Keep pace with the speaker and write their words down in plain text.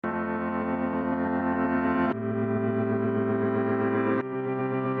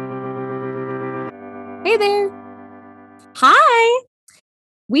Hey there. Hi.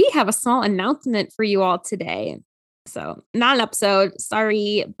 We have a small announcement for you all today. So, not an episode,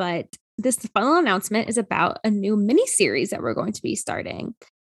 sorry, but this final announcement is about a new mini series that we're going to be starting.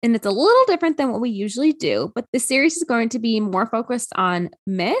 And it's a little different than what we usually do, but this series is going to be more focused on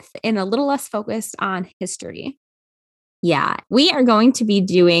myth and a little less focused on history. Yeah, we are going to be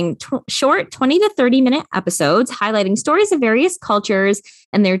doing short 20 to 30-minute episodes highlighting stories of various cultures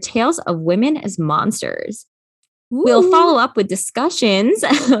and their tales of women as monsters. Ooh. We'll follow up with discussions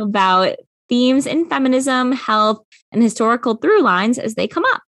about themes in feminism, health, and historical through lines as they come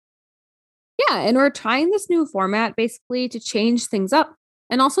up. Yeah, and we're trying this new format basically to change things up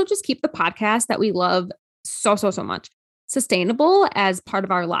and also just keep the podcast that we love so much sustainable as part of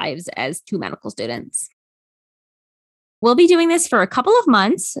our lives as two medical students. We'll be doing this for a couple of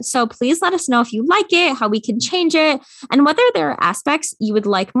months, so please let us know if you like it, how we can change it, and whether there are aspects you would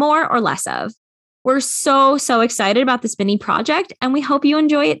like more or less of. We're so excited about this mini project, and we hope you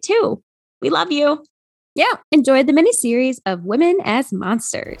enjoy it too. We love you. Yeah, enjoy the mini series of Women as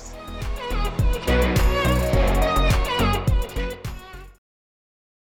Monsters.